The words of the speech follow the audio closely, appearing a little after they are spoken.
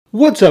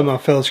What's up, my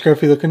fellow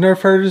scruffy looking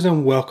nerf herders,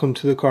 and welcome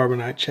to the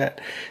Carbonite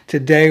Chat.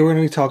 Today we're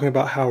going to be talking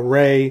about how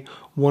Rey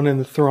won in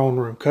the throne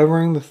room,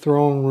 covering the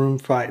throne room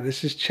fight.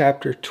 This is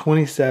chapter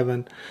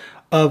 27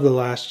 of The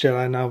Last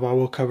Jedi novel. I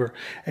will cover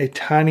a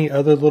tiny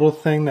other little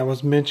thing that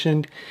was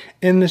mentioned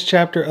in this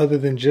chapter other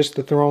than just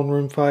the throne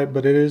room fight,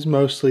 but it is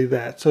mostly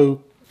that.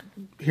 So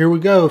here we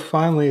go.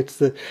 Finally, it's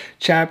the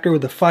chapter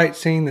with the fight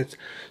scene that's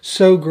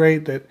so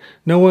great that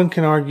no one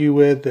can argue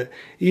with, that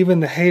even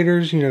the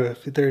haters,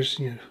 if there's,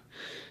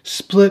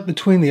 split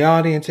between the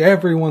audience,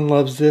 everyone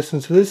loves this,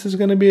 and so this is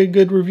going to be a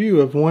good review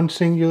of one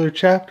singular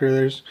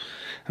chapter.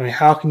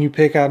 How can you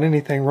pick out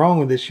anything wrong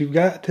with this? You've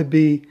got to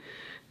be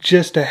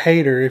just a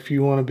hater if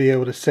you want to be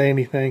able to say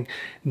anything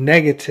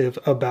negative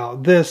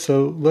about this.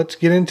 So let's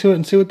get into it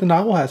and see what the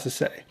novel has to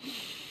say.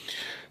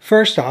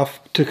 First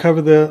off, to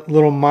cover the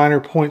little minor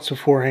points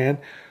beforehand,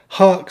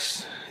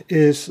 Hux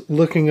is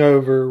looking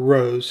over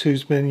Rose,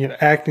 who's been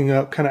acting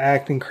up, kind of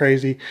acting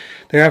crazy.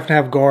 They're having to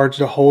have guards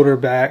to hold her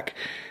back.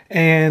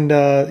 And,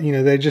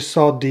 they just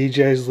saw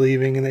DJs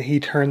leaving and that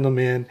he turned them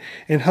in.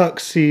 And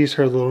Hux sees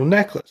her little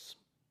necklace.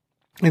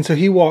 And so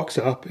he walks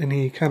up and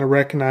he kind of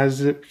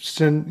recognizes it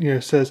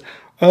and, says,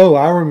 "Oh,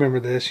 I remember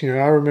this. I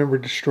remember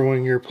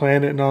destroying your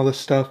planet and all this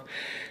stuff."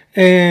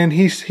 And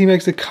he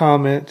makes a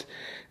comment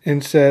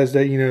and says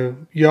that,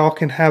 y'all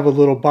can have a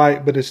little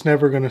bite, but it's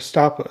never going to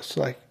stop us.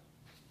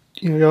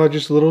 Y'all are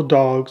just little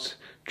dogs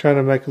trying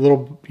to make a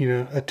little,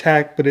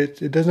 attack, but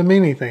it doesn't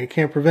mean anything. It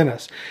can't prevent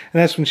us. And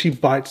that's when she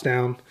bites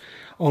down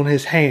on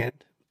his hand.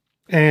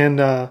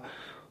 And,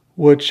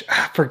 which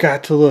I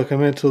forgot to look. I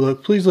meant to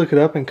look. Please look it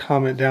up and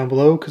comment down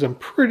below, because I'm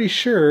pretty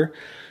sure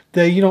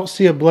that you don't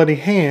see a bloody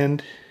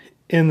hand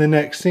in the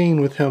next scene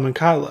with him and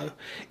Kylo,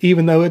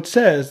 even though it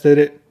says that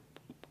it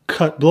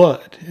cut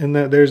blood and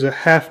that there's a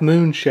half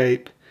moon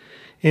shape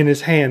in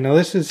his hand. Now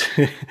this is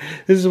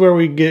this is where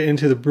we get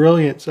into the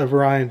brilliance of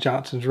Rian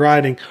Johnson's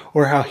writing,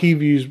 or how he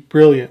views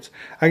brilliance.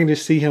 I can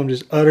just see him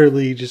just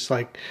utterly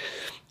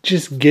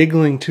just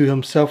giggling to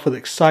himself with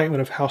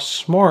excitement of how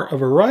smart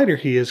of a writer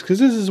he is, because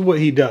this is what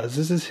he does.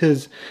 This is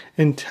his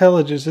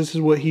intelligence. This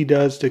is what he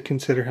does to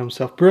consider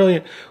himself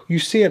brilliant. You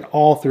see it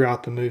all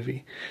throughout the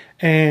movie.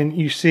 And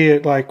you see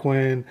it like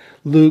when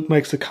Luke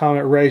makes a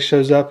comment, Rey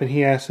shows up and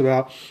he asks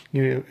about,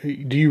 do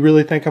you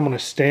really think I'm going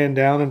to stand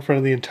down in front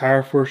of the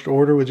entire First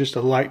Order with just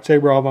a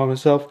lightsaber all by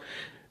myself?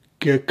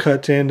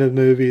 Cut to end of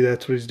the movie,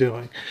 that's what he's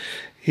doing.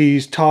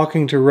 He's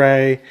talking to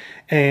Rey,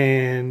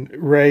 and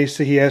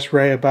he asks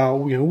Rey about,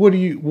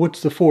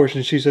 what's the Force?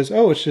 And she says,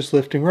 "Oh, it's just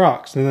lifting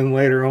rocks." And then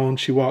later on,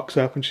 she walks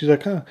up and she's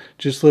like,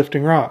 just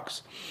lifting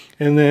rocks.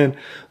 And then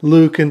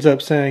Luke ends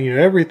up saying,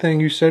 everything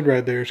you said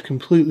right there is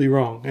completely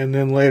wrong. And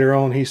then later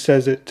on, he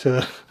says it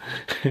to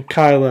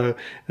Kylo,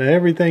 and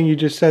everything you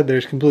just said there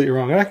is completely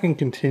wrong. And I can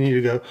continue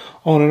to go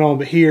on and on,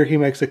 but here he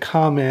makes a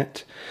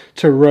comment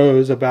to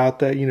Rose about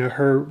that,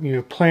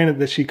 her, planet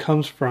that she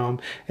comes from,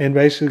 and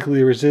basically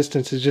the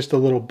resistance is just a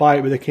little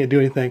bite, but they can't do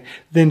anything.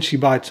 Then she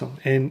bites him,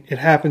 and it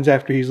happens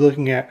after he's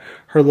looking at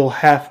her little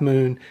half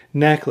moon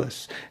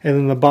necklace, and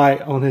then the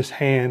bite on his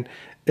hand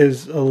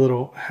is a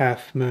little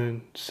half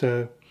moon.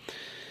 So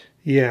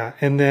yeah,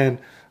 and then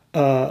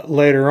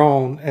later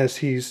on, as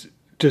he's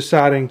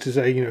deciding to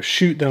say,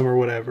 shoot them or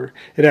whatever,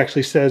 it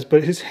actually says,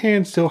 but his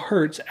hand still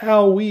hurts.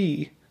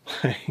 Owie.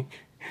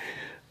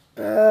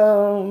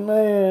 Oh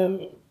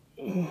man,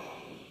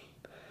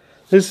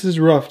 this is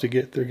rough to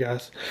get through,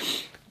 guys.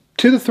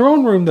 To the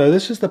throne room, though,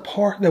 this is the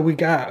part that we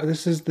got.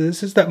 This is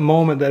that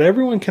moment that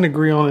everyone can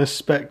agree on is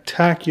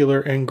spectacular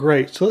and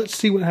great. So let's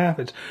see what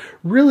happens.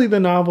 Really, the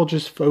novel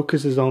just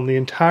focuses on the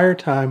entire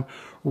time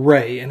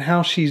Rey and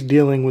how she's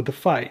dealing with the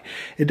fight.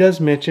 It does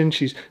mention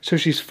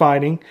she's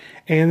fighting,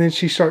 and then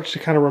she starts to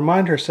kind of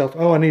remind herself,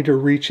 oh, I need to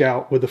reach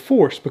out with the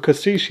Force,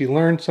 because see, she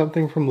learned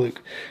something from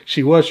Luke.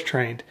 She was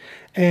trained.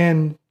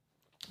 And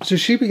so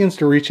she begins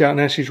to reach out, and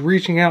as she's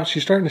reaching out,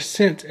 she's starting to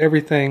sense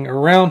everything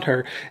around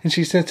her, and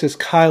she senses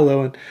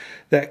Kylo, and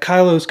that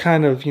Kylo's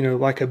kind of,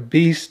 like a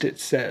beast, it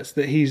says,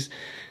 that he's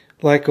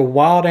like a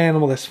wild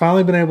animal that's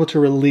finally been able to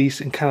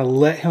release and kind of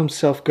let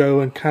himself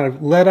go and kind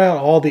of let out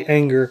all the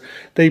anger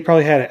that he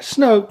probably had at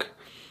Snoke,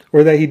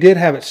 or that he did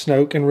have at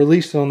Snoke, and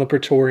released it on the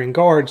Praetorian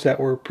guards that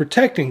were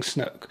protecting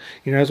Snoke.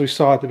 As we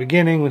saw at the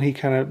beginning when he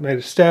kind of made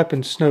a step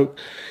and Snoke,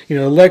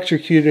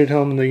 electrocuted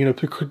him, and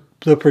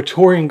the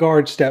Praetorian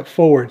guard stepped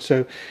forward.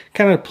 So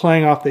kind of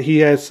playing off that he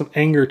has some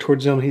anger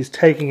towards them, he's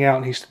taking out,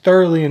 and he's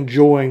thoroughly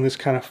enjoying this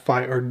kind of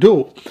fight or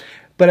duel.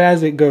 But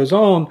as it goes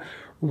on,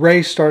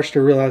 Rey starts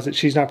to realize that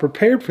she's not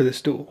prepared for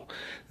this duel,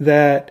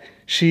 that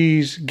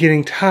she's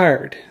getting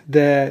tired,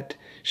 that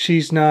she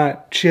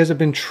hasn't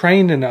been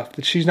trained enough,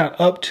 that she's not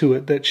up to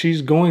it, that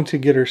she's going to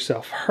get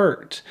herself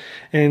hurt.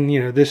 And,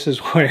 this is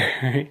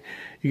where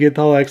you get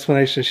the whole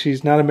explanation.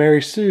 She's not a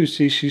Mary Sue.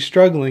 She's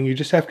struggling. You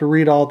just have to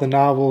read all the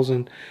novels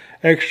and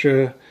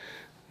extra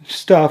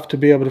stuff to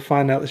be able to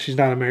find out that she's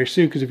not a Mary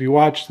Sue. Because if you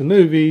watch the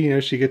movie,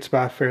 she gets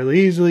by fairly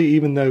easily.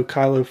 Even though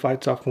Kylo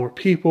fights off more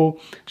people,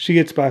 she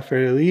gets by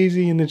fairly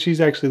easy, and then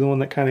she's actually the one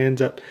that kind of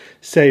ends up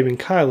saving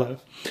Kylo.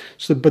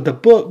 So, but the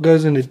book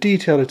goes into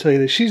detail to tell you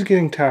that she's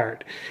getting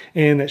tired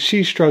and that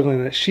she's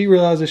struggling, that she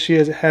realizes she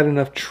hasn't had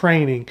enough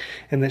training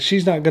and that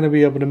she's not going to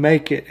be able to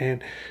make it,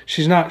 and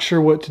she's not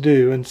sure what to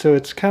do. And so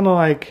it's kind of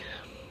like,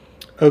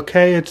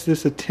 okay, it's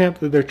this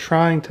attempt that they're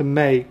trying to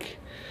make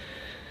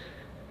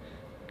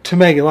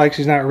it like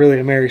she's not really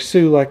a Mary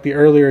Sue, like the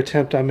earlier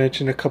attempt I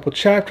mentioned a couple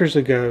chapters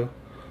ago,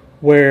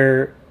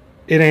 where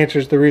it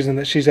answers the reason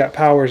that she's got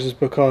powers is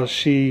because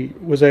she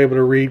was able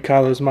to read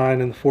Kylo's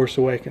mind in The Force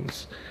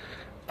Awakens.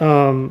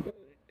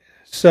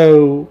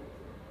 So,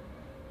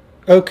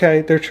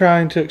 okay, they're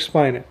trying to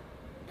explain it.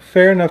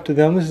 Fair enough to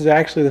them. This is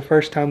actually the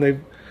first time they've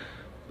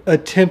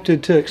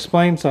attempted to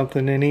explain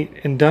something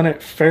and done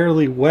it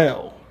fairly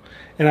well.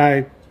 And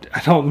I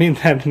don't mean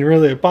that in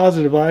really a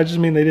positive light. I just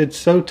mean they did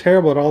so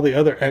terrible at all the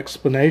other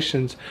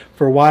explanations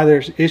for why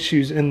there's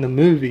issues in the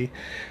movie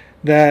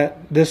that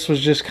this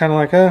was just kind of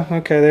like, oh,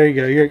 okay, there you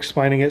go. You're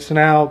explaining it. So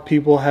now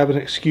people have an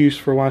excuse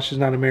for why she's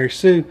not a Mary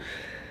Sue.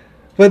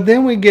 But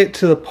then we get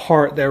to the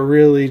part that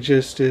really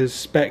just is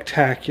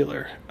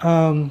spectacular.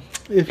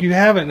 If you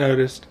haven't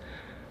noticed,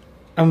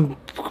 I'm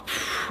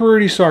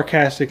pretty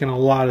sarcastic in a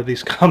lot of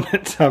these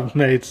comments I've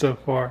made so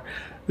far.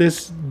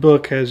 This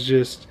book has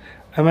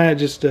I'm at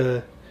just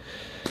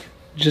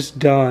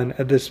done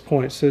at this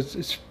point. So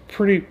it's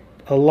pretty,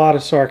 a lot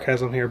of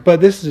sarcasm here.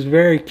 But this is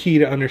very key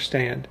to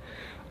understand.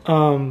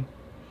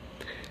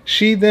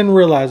 She then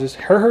realizes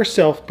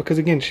herself, because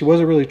again, she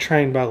wasn't really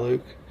trained by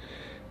Luke.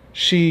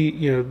 She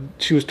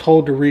was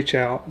told to reach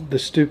out, the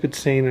stupid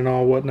scene and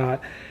all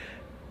whatnot.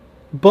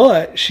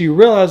 But she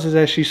realizes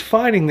as she's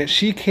fighting that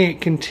she can't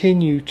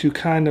continue to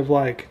kind of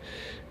like,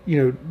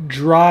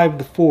 drive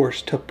the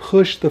Force, to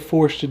push the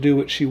Force to do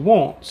what she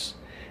wants.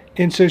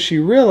 And so she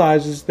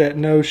realizes that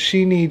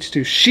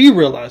she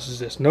realizes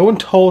this. No one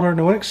told her,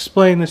 no one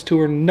explained this to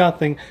her,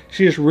 nothing.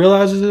 She just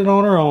realizes it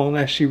on her own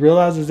as she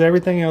realizes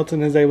everything else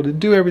and is able to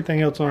do everything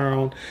else on her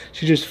own.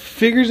 She just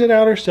figures it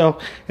out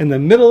herself in the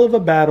middle of a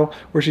battle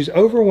where she's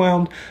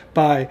overwhelmed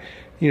by,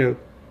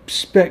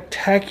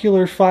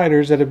 spectacular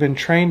fighters that have been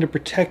trained to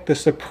protect the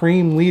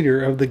supreme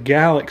leader of the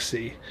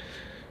galaxy.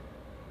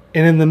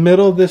 And in the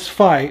middle of this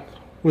fight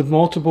with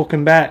multiple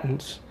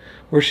combatants,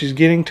 where she's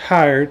getting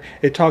tired,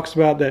 it talks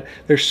about that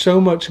there's so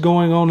much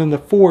going on in the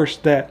Force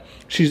that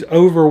she's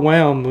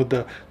overwhelmed with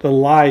the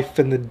life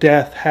and the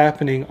death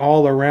happening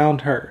all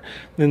around her.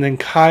 And then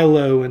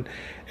Kylo and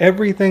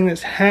everything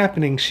that's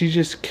happening, she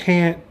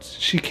can't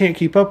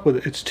keep up with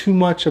it. It's too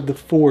much of the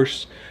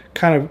Force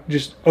kind of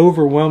just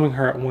overwhelming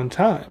her at one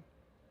time.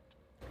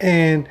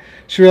 And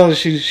she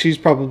realizes she's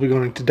probably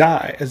going to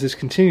die as this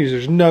continues.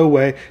 There's no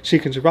way she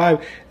can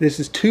survive. This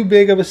is too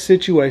big of a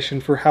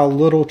situation for how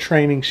little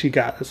training she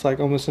got. It's like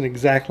almost an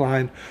exact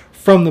line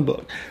from the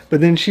book. But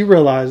then she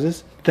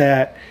realizes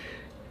that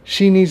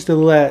she needs to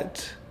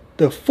let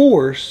the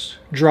Force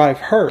drive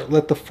her.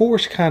 Let the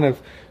Force kind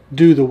of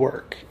do the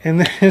work.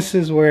 And this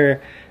is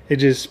where it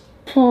just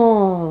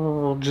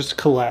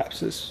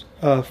collapses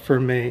for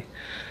me.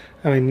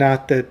 I mean,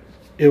 not that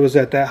it was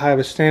at that high of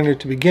a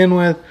standard to begin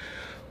with,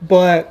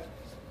 but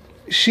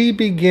she's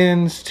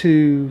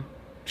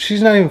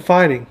not even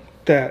fighting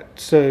that.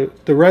 So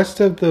the rest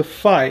of the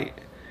fight,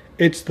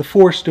 it's the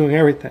Force doing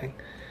everything.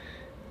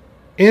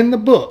 In the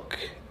book,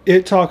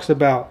 it talks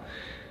about,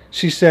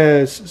 she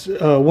says,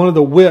 one of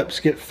the whips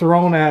get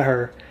thrown at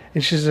her,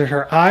 and she says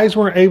her eyes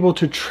weren't able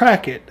to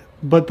track it,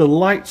 but the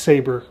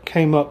lightsaber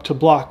came up to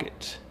block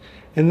it.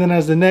 And then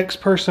as the next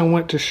person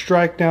went to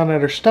strike down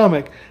at her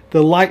stomach,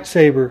 the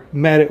lightsaber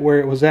met it where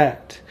it was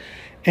at.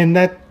 And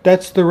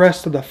that's the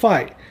rest of the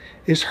fight,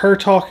 is her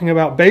talking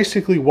about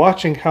basically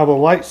watching how the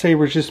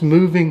lightsaber is just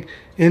moving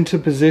into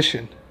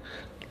position.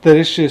 That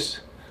it's just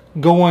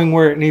going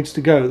where it needs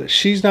to go. That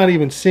she's not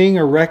even seeing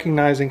or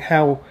recognizing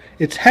how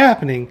it's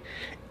happening.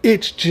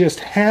 It's just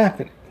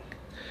happening.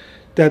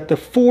 That the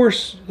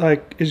Force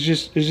is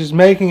just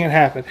making it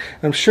happen.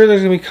 And I'm sure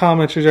there's going to be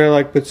commenters that are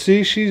like, but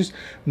see, she's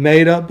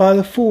made up by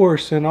the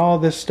Force and all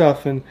this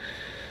stuff. And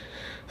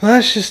well,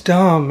 that's just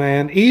dumb,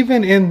 man.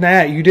 Even in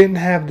that, you didn't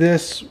have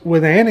this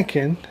with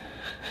Anakin.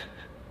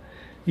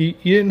 You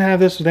didn't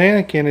have this with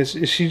Anakin.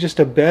 Is she just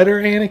a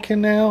better Anakin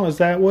now? Is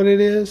that what it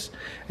is?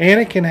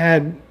 Anakin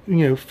had,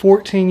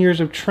 14 years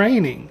of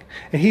training.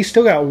 And he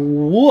still got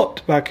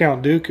whooped by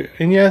Count Dooku.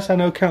 And yes, I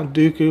know Count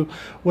Dooku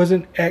was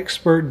an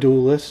expert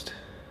duelist.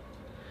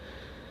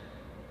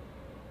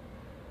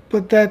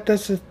 But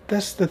that's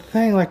the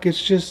thing.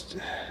 It's just...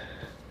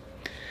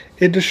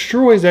 it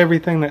destroys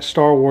everything that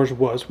Star Wars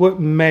was. What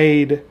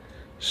made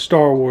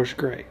Star Wars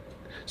great.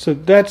 So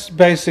that's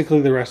basically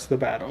the rest of the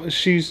battle.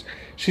 She's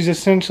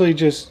essentially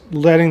just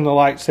letting the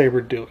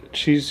lightsaber do it.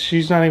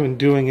 She's not even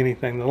doing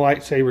anything. The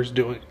lightsaber's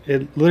doing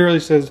it. It literally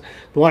says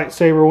the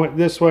lightsaber went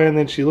this way, and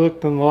then she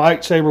looked, and the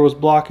lightsaber was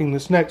blocking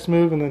this next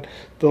move, and then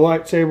the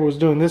lightsaber was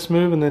doing this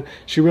move, and then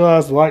she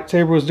realized the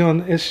lightsaber was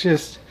doing...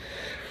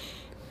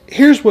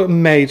 here's what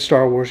made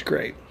Star Wars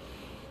great.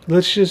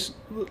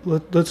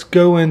 Let's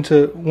go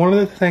into one of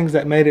the things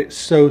that made it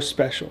so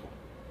special.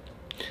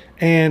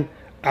 And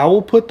I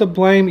will put the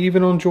blame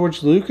even on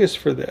George Lucas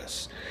for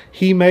this.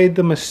 He made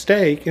the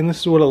mistake, and this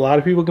is what a lot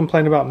of people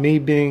complain about me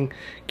being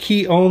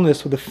key on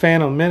this with the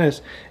Phantom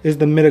Menace, is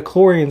the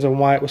midichlorians and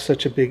why it was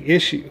such a big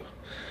issue.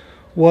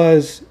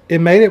 Was it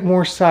made it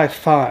more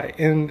sci-fi,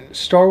 and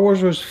Star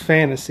Wars was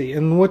fantasy.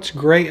 And what's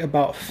great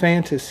about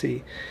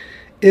fantasy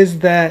is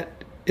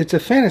that it's a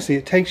fantasy.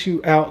 It takes you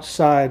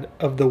outside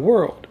of the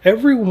world.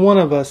 Every one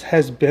of us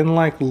has been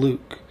like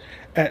Luke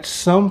at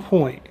some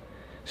point,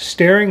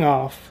 staring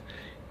off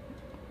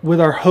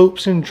with our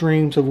hopes and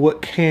dreams of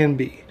what can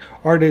be,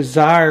 our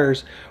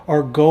desires,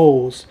 our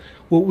goals,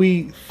 what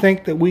we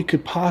think that we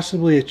could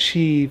possibly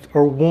achieve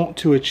or want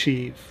to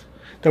achieve,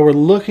 that we're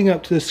looking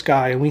up to the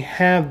sky and we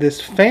have this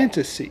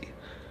fantasy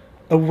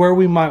of where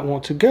we might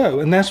want to go.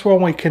 And that's why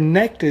we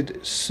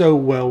connected so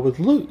well with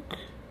Luke.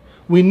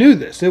 We knew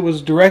this. It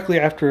was directly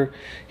after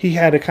he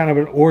had a kind of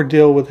an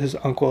ordeal with his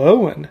Uncle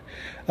Owen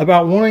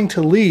about wanting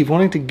to leave,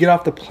 wanting to get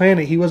off the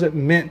planet. He wasn't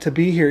meant to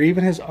be here.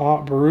 Even his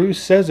Aunt Beru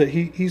says it.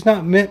 He's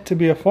not meant to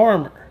be a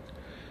farmer.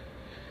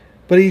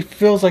 But he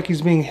feels like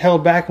he's being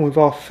held back, and we've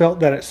all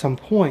felt that at some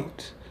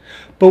point.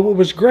 But what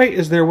was great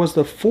is there was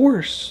the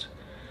Force,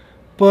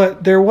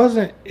 but it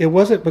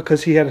wasn't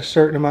because he had a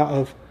certain amount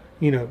of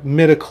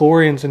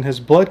midichlorians in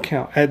his blood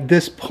count. At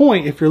this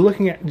point, if you're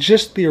looking at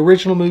just the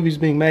original movies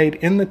being made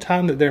in the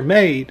time that they're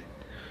made,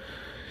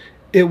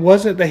 it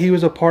wasn't that he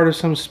was a part of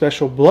some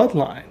special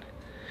bloodline.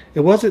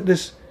 It wasn't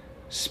this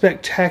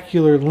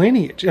spectacular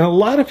lineage. And a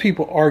lot of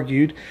people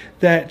argued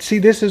that, see,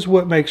 this is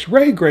what makes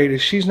Rey great,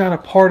 is she's not a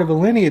part of a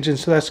lineage, and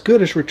so that's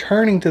good, is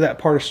returning to that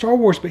part of Star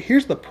Wars. But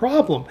here's the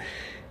problem,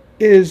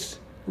 is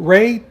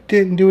Rey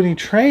didn't do any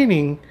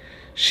training.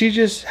 She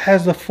just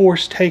has the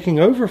Force taking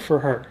over for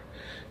her.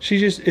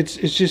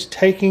 It's just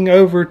taking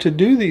over to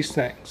do these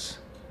things.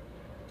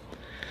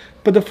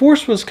 But the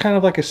Force was kind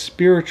of like a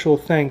spiritual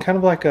thing, kind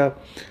of like a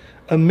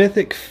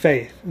mythic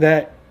faith,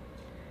 that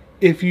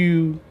if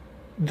you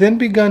then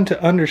begun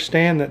to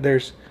understand that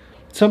there's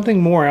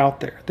something more out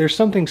there, there's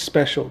something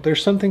special,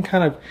 there's something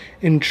kind of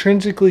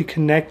intrinsically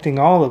connecting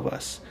all of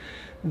us,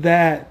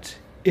 that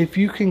if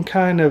you can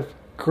kind of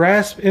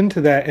grasp into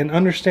that and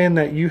understand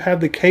that you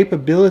have the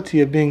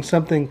capability of being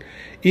something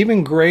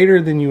even greater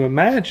than you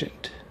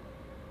imagined,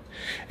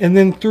 and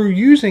then through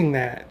using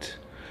that,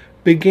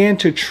 began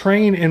to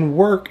train and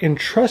work and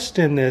trust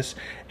in this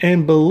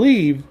and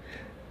believe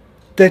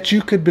that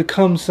you could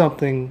become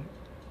something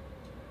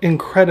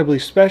incredibly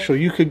special.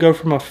 You could go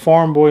from a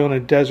farm boy on a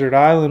desert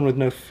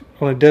island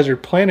on a desert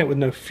planet with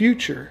no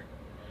future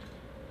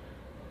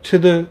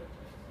to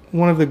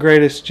one of the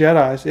greatest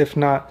Jedis, if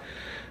not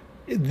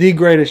the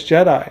greatest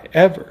Jedi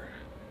ever,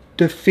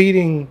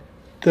 defeating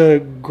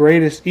the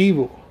greatest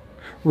evil,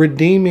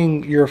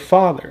 redeeming your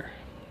father,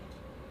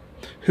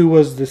 who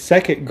was the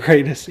second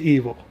greatest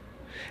evil,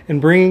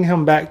 and bringing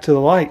him back to the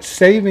light,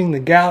 saving the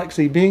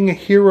galaxy, being a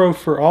hero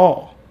for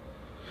all.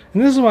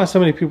 And this is why so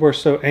many people are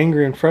so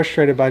angry and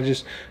frustrated by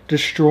just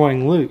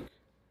destroying Luke.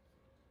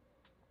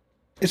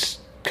 It's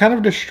kind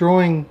of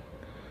destroying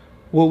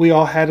what we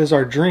all had as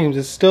our dreams.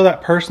 It's still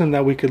that person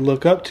that we could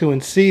look up to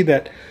and see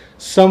that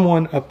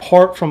someone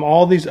apart from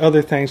all these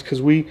other things,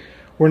 because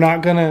we're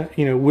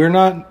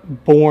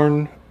not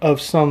born of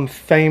some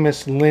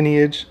famous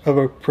lineage of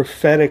a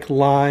prophetic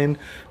line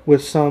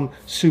with some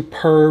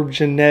superb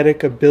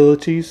genetic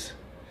abilities.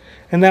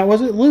 And that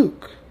wasn't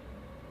Luke.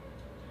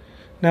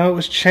 Now, it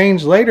was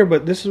changed later,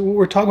 but this is what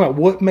we're talking about.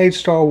 What made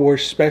Star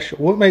Wars special?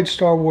 What made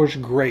Star Wars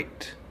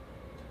great?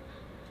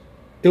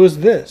 It was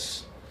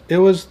this. It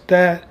was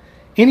that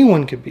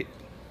anyone could be it.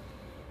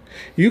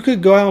 You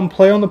could go out and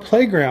play on the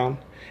playground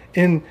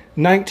in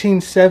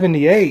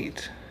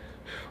 1978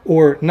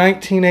 or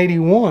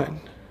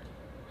 1981,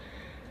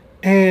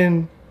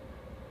 and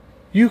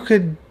you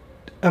could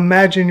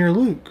imagine your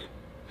Luke.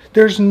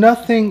 There's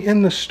nothing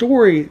in the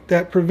story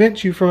that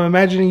prevents you from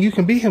imagining you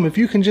can be him if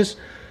you can just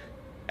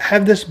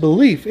have this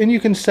belief. And you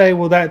can say,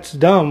 well, that's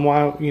dumb.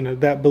 Why,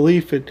 that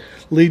belief, it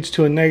leads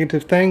to a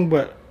negative thing.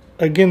 But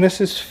again, this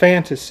is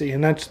fantasy,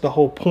 and that's the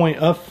whole point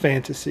of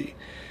fantasy,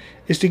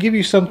 is to give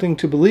you something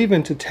to believe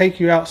in, to take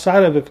you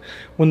outside of it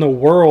when the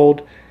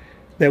world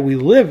that we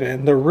live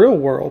in, the real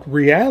world,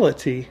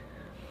 reality,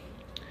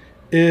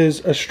 is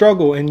a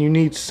struggle, and you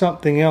need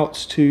something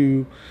else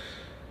to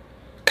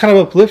kind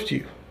of uplift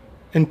you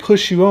and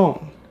push you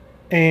on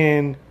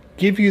and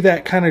give you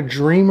that kind of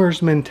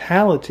dreamer's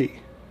mentality.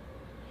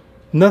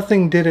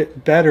 Nothing did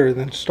it better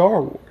than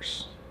Star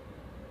Wars.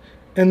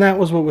 And that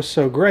was what was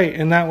so great.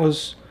 And that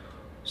was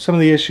some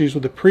of the issues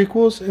with the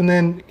prequels. And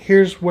then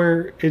here's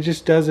where it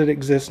just doesn't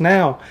exist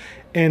now.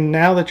 And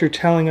now that you're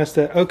telling us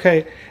that,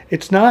 okay,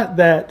 it's not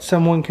that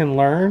someone can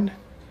learn.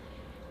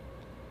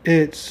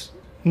 It's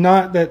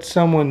not that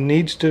someone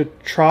needs to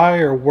try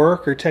or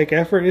work or take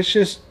effort. It's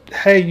just,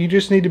 hey, you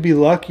just need to be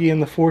lucky and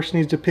the Force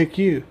needs to pick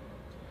you.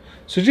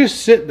 So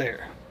just sit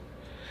there.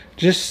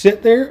 Just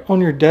sit there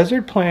on your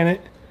desert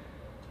planet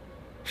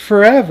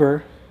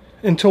forever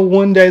until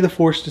one day the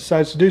Force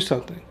decides to do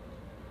something.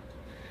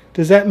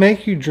 Does that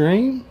make you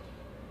dream?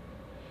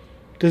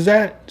 Does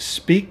that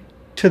speak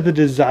to the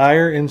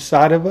desire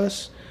inside of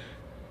us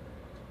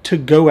to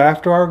go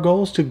after our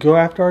goals, to go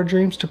after our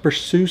dreams, to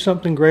pursue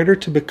something greater,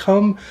 to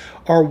become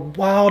our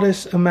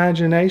wildest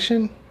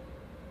imagination?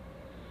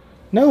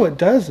 No, it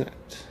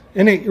doesn't.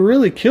 And it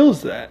really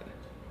kills that.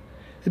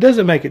 It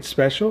doesn't make it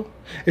special.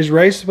 Is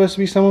Rey supposed to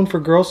be someone for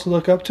girls to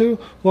look up to?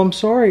 Well, I'm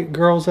sorry,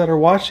 girls that are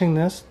watching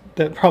this,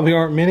 that probably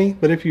aren't many,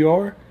 but if you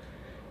are,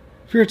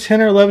 if you're a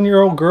 10 or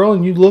 11-year-old girl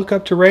and you look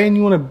up to Rey and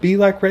you want to be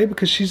like Rey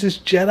because she's this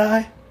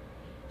Jedi,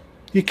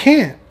 you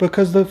can't,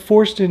 because the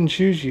Force didn't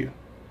choose you.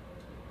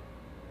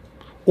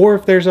 Or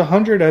if there's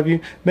 100 of you,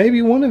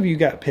 maybe one of you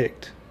got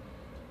picked.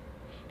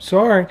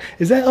 Sorry.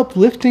 Is that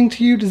uplifting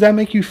to you? Does that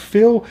make you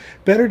feel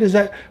better? Does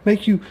that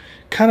make you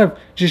kind of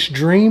just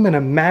dream and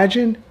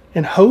imagine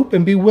and hope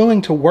and be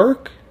willing to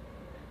work?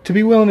 To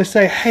be willing to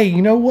say, hey,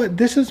 you know what?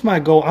 This is my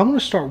goal. I'm going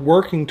to start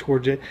working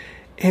towards it.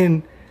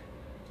 And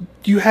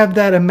you have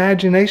that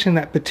imagination,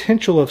 that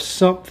potential of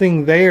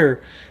something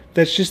there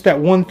that's just that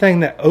one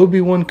thing, that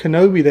Obi-Wan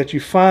Kenobi, that you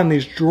find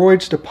these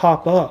droids to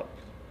pop up.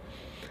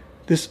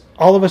 This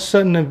all of a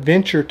sudden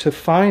adventure to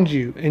find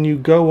you, and you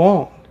go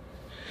on.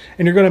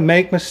 And you're going to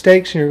make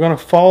mistakes, and you're going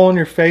to fall on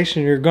your face,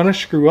 and you're going to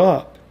screw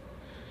up.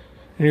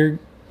 And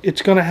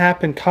it's going to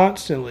happen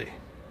constantly.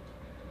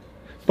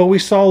 But we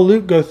saw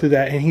Luke go through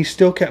that, and he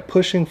still kept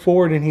pushing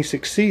forward, and he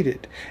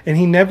succeeded. And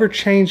he never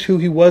changed who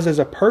he was as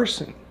a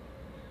person.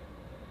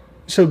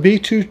 So be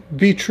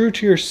true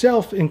to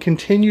yourself and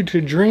continue to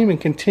dream and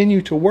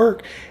continue to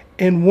work.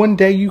 And one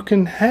day you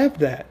can have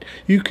that.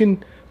 You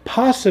can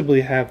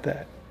possibly have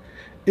that.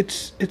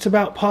 It's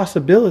about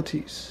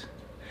possibilities.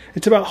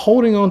 It's about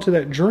holding on to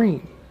that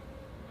dream.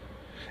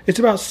 It's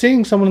about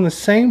seeing someone in the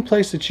same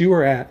place that you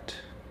are at,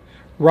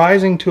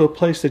 rising to a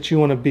place that you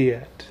want to be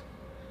at.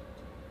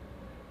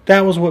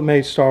 That was what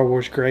made Star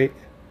Wars great.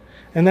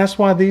 And that's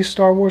why these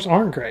Star Wars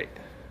aren't great.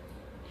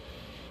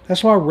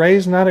 That's why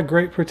Rey's not a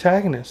great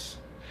protagonist.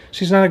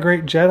 She's not a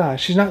great Jedi.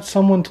 She's not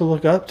someone to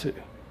look up to.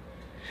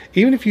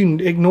 Even if you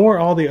ignore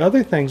all the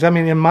other things. I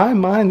mean, in my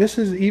mind, this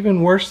is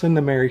even worse than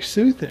the Mary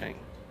Sue thing.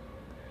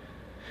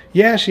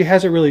 Yeah, she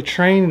hasn't really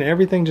trained and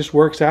everything just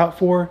works out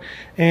for her.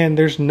 And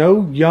there's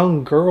no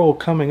young girl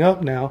coming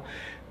up now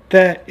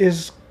that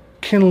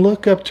can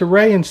look up to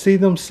Rey and see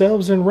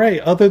themselves in Rey,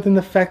 other than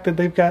the fact that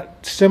they've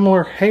got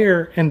similar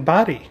hair and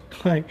body.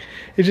 Like,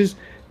 it just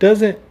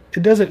doesn't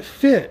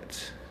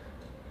fit.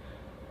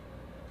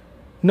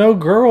 No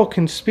girl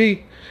can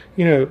speak,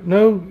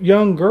 no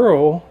young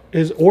girl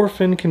is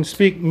orphaned, can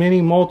speak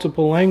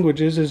multiple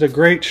languages, is a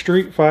great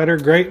street fighter,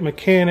 great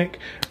mechanic,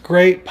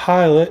 great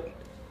pilot,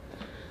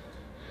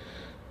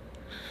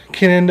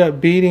 can end up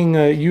beating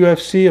a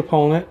UFC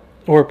opponent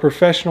or a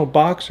professional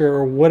boxer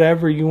or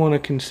whatever you want to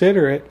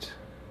consider it.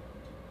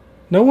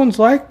 No one's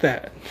like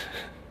that.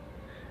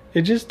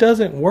 It just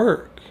doesn't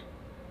work.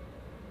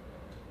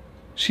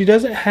 She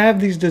doesn't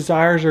have these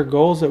desires or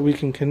goals that we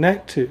can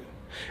connect to.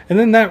 And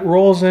then that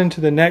rolls into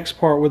the next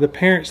part with the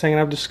parent saying,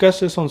 and I've discussed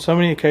this on so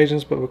many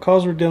occasions, but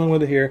because we're dealing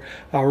with it here,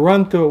 I'll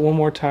run through it one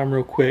more time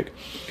real quick.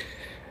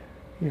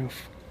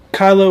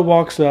 Kylo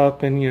walks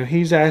up and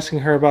he's asking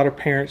her about her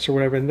parents or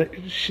whatever, and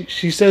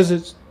she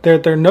says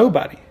they're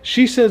nobody.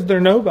 She says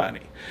they're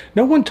nobody.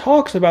 No one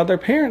talks about their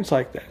parents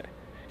like that.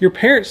 Your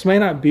parents may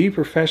not be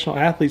professional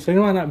athletes. They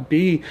might not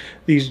be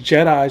these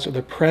Jedis or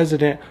the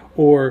president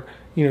or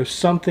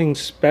something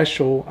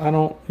special.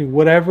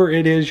 Whatever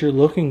it is you're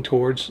looking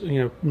towards,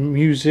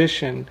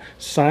 musician,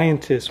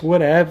 scientist,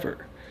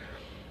 whatever.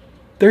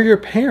 They're your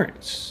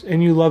parents,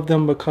 and you love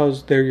them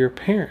because they're your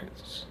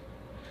parents.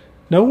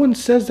 No one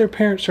says their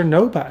parents are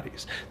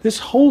nobodies. This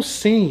whole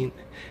scene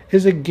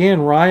is, again,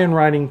 Rian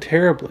writing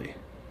terribly.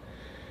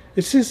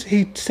 It's just,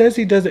 he says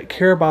he doesn't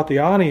care about the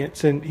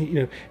audience, and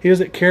he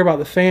doesn't care about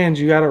the fans.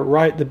 You got to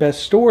write the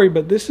best story,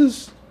 but this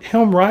is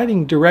him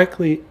writing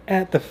directly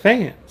at the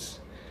fans.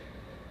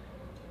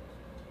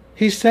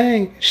 She's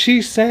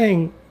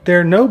saying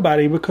they're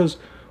nobody because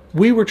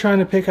we were trying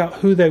to pick out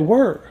who they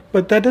were.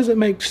 But that doesn't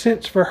make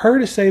sense for her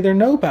to say they're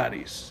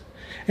nobodies.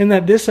 And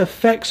that this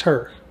affects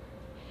her.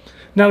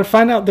 Now, to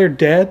find out they're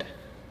dead,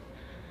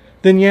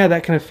 then yeah,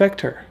 that can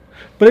affect her.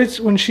 But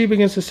it's when she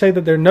begins to say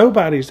that they're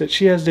nobodies that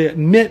she has to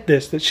admit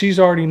this, that she's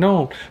already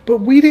known. But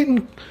we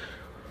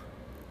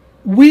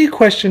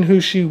questioned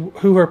who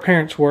her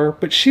parents were,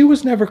 but she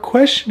was never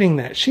questioning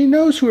that. She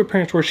knows who her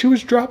parents were. She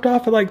was dropped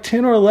off at like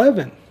 10 or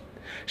 11.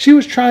 She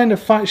was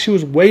she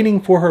was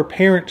waiting for her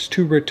parents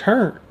to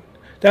return.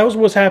 That was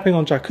what's happening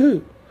on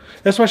Jakku.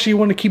 That's why she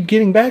wanted to keep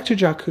getting back to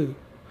Jakku.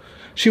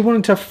 She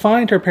wanted to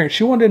find her parents.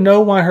 She wanted to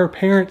know why her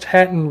parents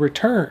hadn't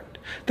returned.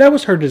 That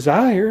was her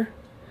desire.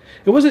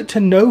 It wasn't to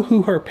know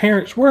who her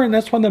parents were, and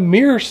that's why the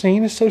mirror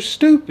scene is so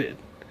stupid.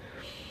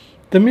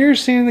 The mirror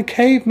scene in the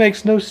cave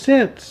makes no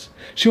sense.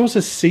 She wants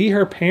to see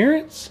her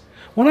parents?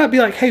 Why not be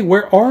like, hey,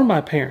 where are my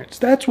parents?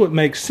 That's what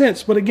makes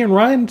sense. But again,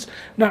 Rian's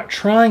not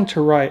trying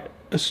to write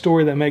a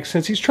story that makes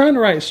sense. He's trying to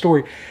write a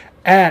story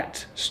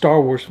at Star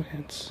Wars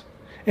fans.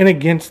 and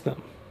against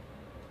them.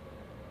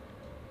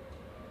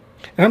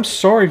 And I'm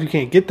sorry if you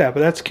can't get that, but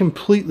that's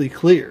completely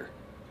clear.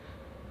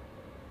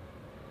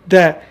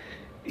 That,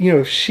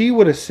 if she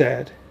would have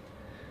said,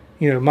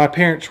 my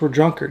parents were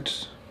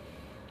drunkards,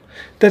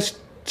 that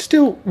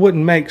still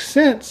wouldn't make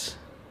sense.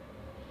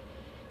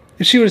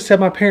 If she would have said,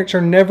 my parents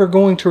are never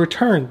going to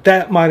return,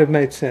 that might have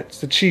made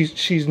sense. That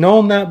she's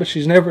known that, but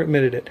she's never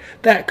admitted it.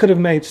 That could have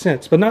made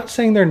sense. But not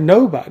saying they're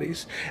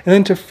nobodies. And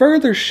then to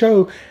further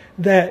show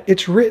that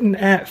it's written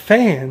at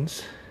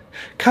fans,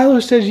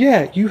 Kylo says,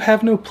 yeah, you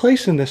have no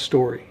place in this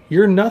story.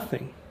 You're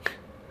nothing.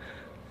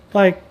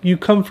 Like, you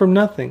come from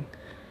nothing.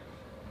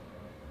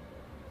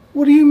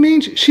 What do you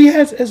mean? She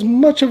has as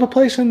much of a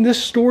place in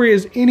this story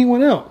as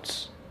anyone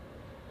else.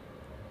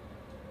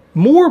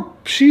 More,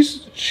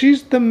 she's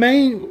the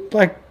main,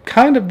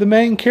 kind of the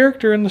main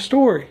character in the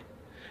story.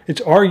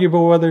 It's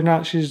arguable whether or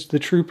not she's the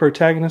true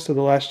protagonist of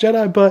The Last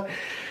Jedi, but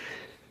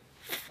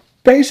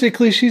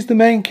basically she's the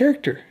main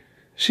character.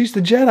 She's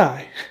the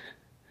Jedi.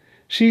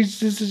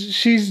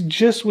 She's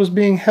just was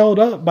being held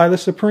up by the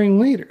Supreme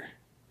Leader.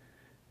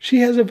 She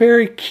has a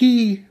very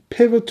key,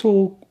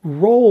 pivotal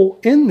role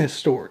in this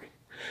story.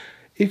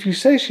 If you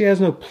say she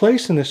has no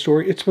place in this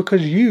story, it's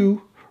because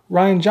you,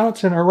 Rian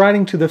Johnson, are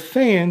writing to the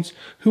fans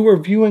who are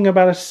viewing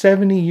about a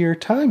 70-year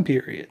time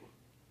period.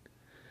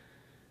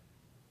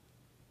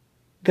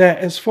 That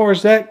as far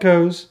as that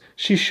goes,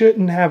 she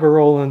shouldn't have a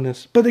role in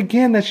this. But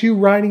again, that's you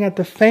writing at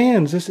the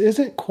fans. This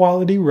isn't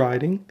quality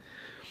writing.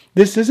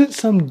 This isn't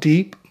some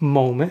deep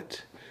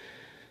moment.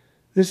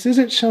 This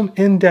isn't some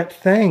in-depth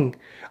thing.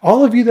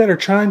 All of you that are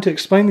trying to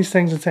explain these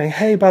things and saying,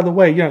 hey, by the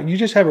way, you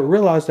just haven't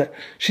realized that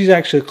she's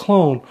actually a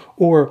clone,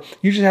 or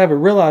you just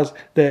haven't realized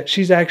that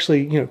she's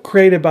actually,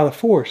 created by the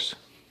Force.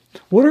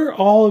 What have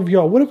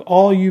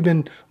all you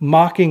been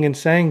mocking and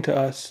saying to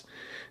us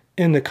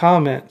in the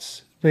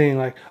comments? Being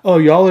like, oh,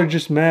 y'all are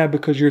just mad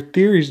because your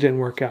theories didn't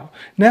work out.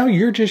 Now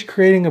you're just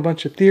creating a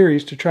bunch of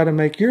theories to try to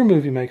make your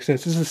movie make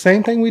sense. It's the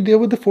same thing we did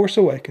with The Force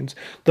Awakens.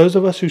 Those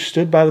of us who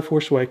stood by The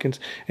Force Awakens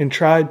and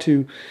tried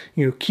to,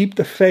 keep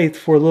the faith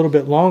for a little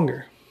bit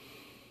longer.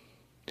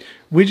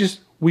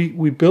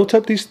 We built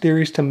up these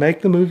theories to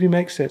make the movie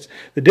make sense.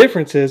 The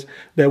difference is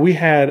that we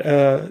had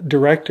a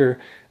director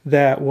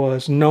that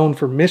was known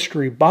for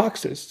mystery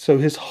boxes. So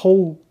his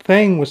whole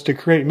thing was to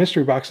create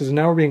mystery boxes, and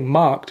now we're being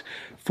mocked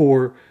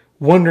for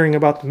wondering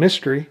about the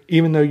mystery,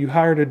 even though you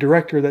hired a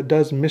director that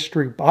does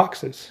mystery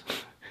boxes.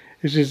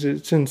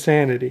 It's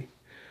insanity.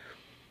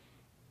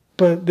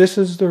 But this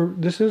is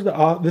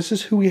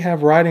who we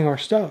have writing our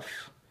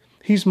stuff.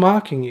 He's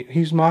mocking you.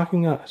 He's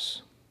mocking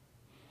us.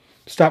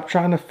 Stop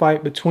trying to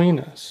fight between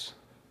us.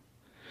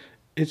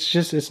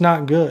 It's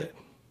not good.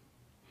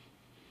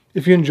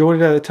 If you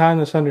enjoyed it at the time,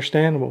 that's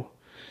understandable.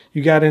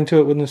 You got into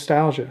it with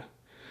nostalgia.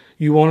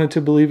 You wanted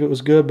to believe it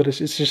was good, but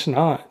it's just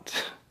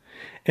not.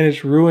 And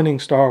it's ruining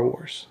Star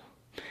Wars.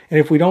 And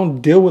if we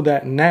don't deal with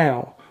that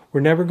now,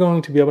 we're never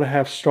going to be able to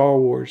have Star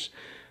Wars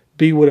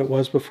be what it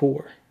was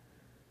before.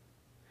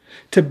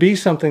 To be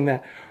something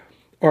that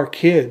our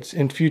kids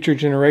and future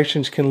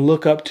generations can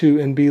look up to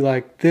and be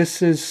like,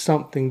 this is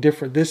something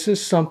different. This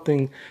is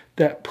something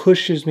that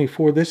pushes me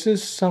forward. This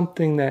is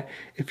something that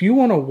if you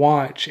want to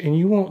watch and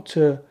you want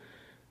to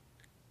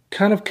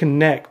kind of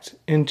connect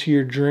into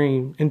your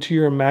dream, into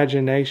your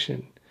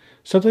imagination,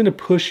 something to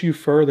push you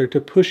further,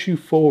 to push you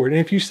forward. And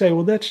if you say,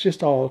 well, that's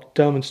just all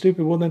dumb and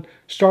stupid, well, then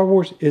Star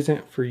Wars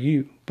isn't for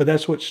you. But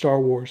that's what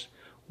Star Wars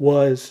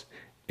was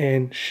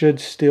and should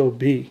still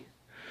be.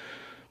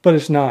 But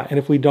it's not. And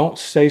if we don't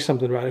say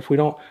something about it, if we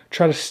don't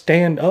try to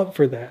stand up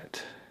for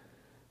that,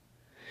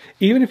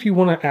 even if you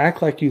want to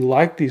act like you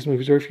like these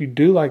movies, or if you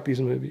do like these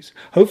movies,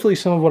 hopefully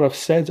some of what I've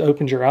said has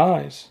opened your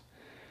eyes.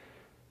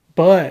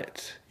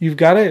 But you've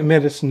got to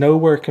admit it's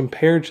nowhere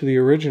compared to the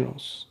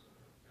originals.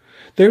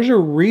 There's a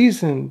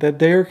reason that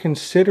they're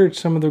considered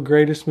some of the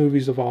greatest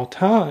movies of all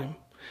time.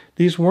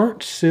 These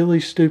weren't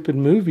silly, stupid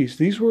movies.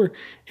 These were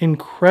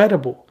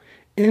incredible,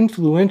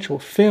 influential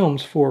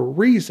films for a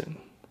reason.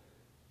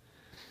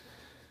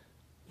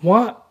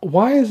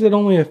 Why is it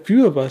only a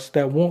few of us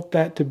that want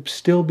that to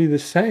still be the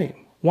same?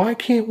 Why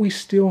can't we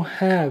still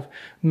have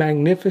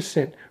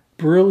magnificent,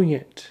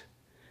 brilliant,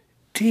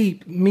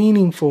 deep,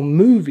 meaningful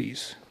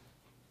movies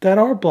that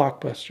are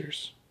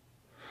blockbusters?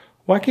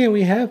 Why can't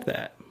we have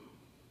that?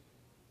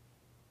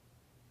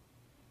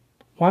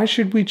 Why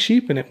should we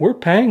cheapen it? We're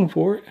paying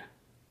for it.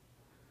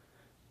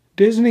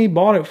 Disney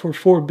bought it for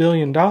 $4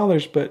 billion,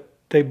 but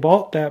they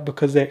bought that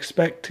because they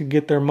expect to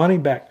get their money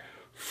back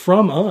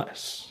from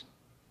us.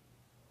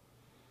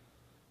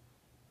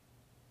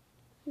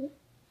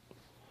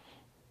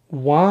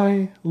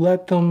 Why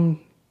let them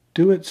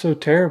do it so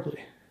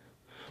terribly?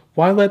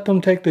 Why let them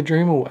take the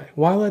dream away?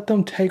 Why let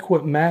them take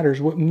what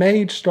matters, what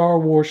made Star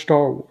Wars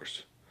Star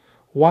Wars?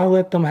 Why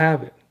let them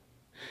have it?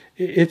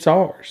 It's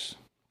ours.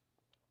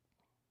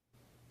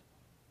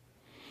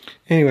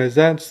 Anyways,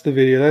 that's the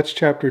video. That's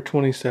chapter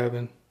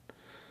 27.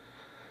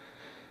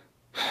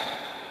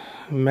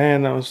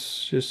 Man, that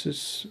was just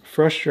it's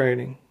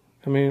frustrating.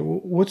 I mean,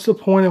 what's the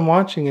point in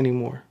watching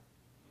anymore?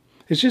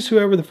 It's just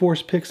whoever the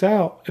Force picks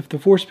out. If the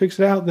Force picks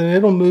it out, then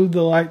it'll move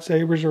the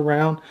lightsabers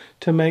around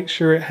to make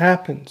sure it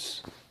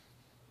happens.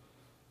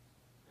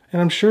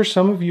 And I'm sure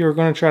some of you are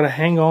going to try to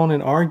hang on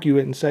and argue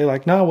it and say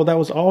like, no, well, that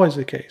was always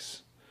the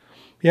case.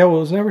 Yeah, well,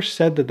 it was never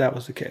said that that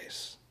was the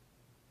case.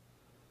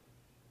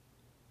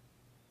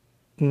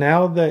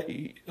 Now that,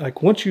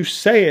 like, once you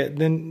say it,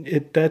 then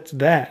that's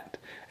that.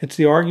 It's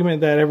the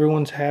argument that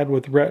everyone's had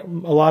with, a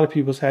lot of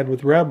people's had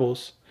with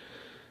Rebels,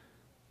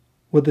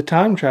 with the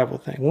time travel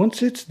thing.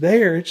 Once it's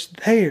there, it's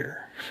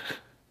there.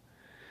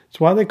 It's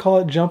why they call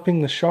it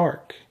jumping the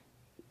shark.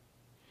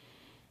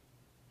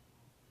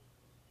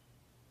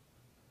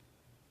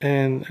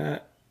 And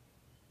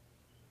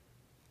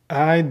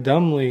I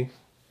dumbly,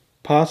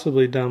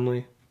 possibly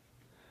dumbly,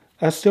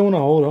 I still want to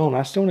hold on.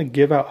 I still want to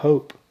give out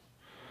hope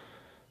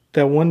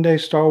that one day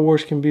Star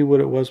Wars can be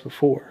what it was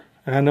before.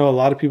 And I know a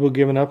lot of people have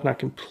given up, and I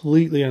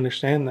completely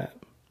understand that.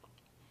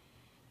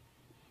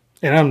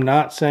 And I'm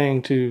not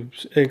saying to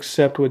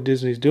accept what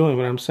Disney's doing,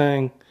 but I'm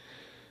saying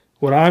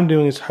what I'm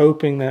doing is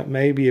hoping that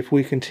maybe if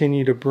we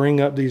continue to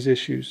bring up these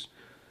issues,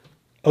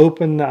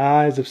 open the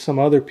eyes of some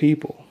other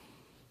people,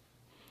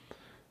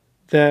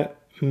 that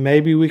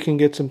maybe we can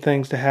get some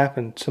things to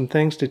happen, some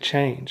things to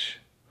change,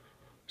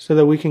 so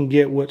that we can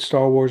get what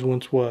Star Wars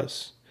once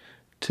was,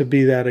 to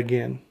be that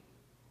again.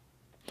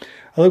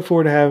 I look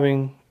forward to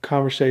having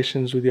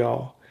conversations with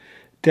y'all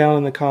down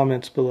in the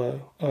comments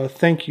below.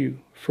 Thank you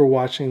for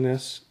watching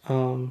this.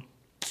 I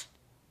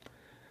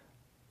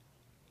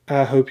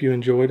hope you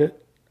enjoyed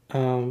it.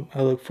 I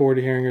look forward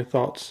to hearing your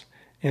thoughts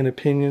and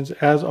opinions.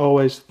 As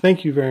always,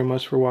 thank you very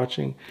much for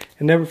watching.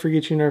 And never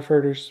forget, you Nerf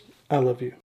herders, I love you.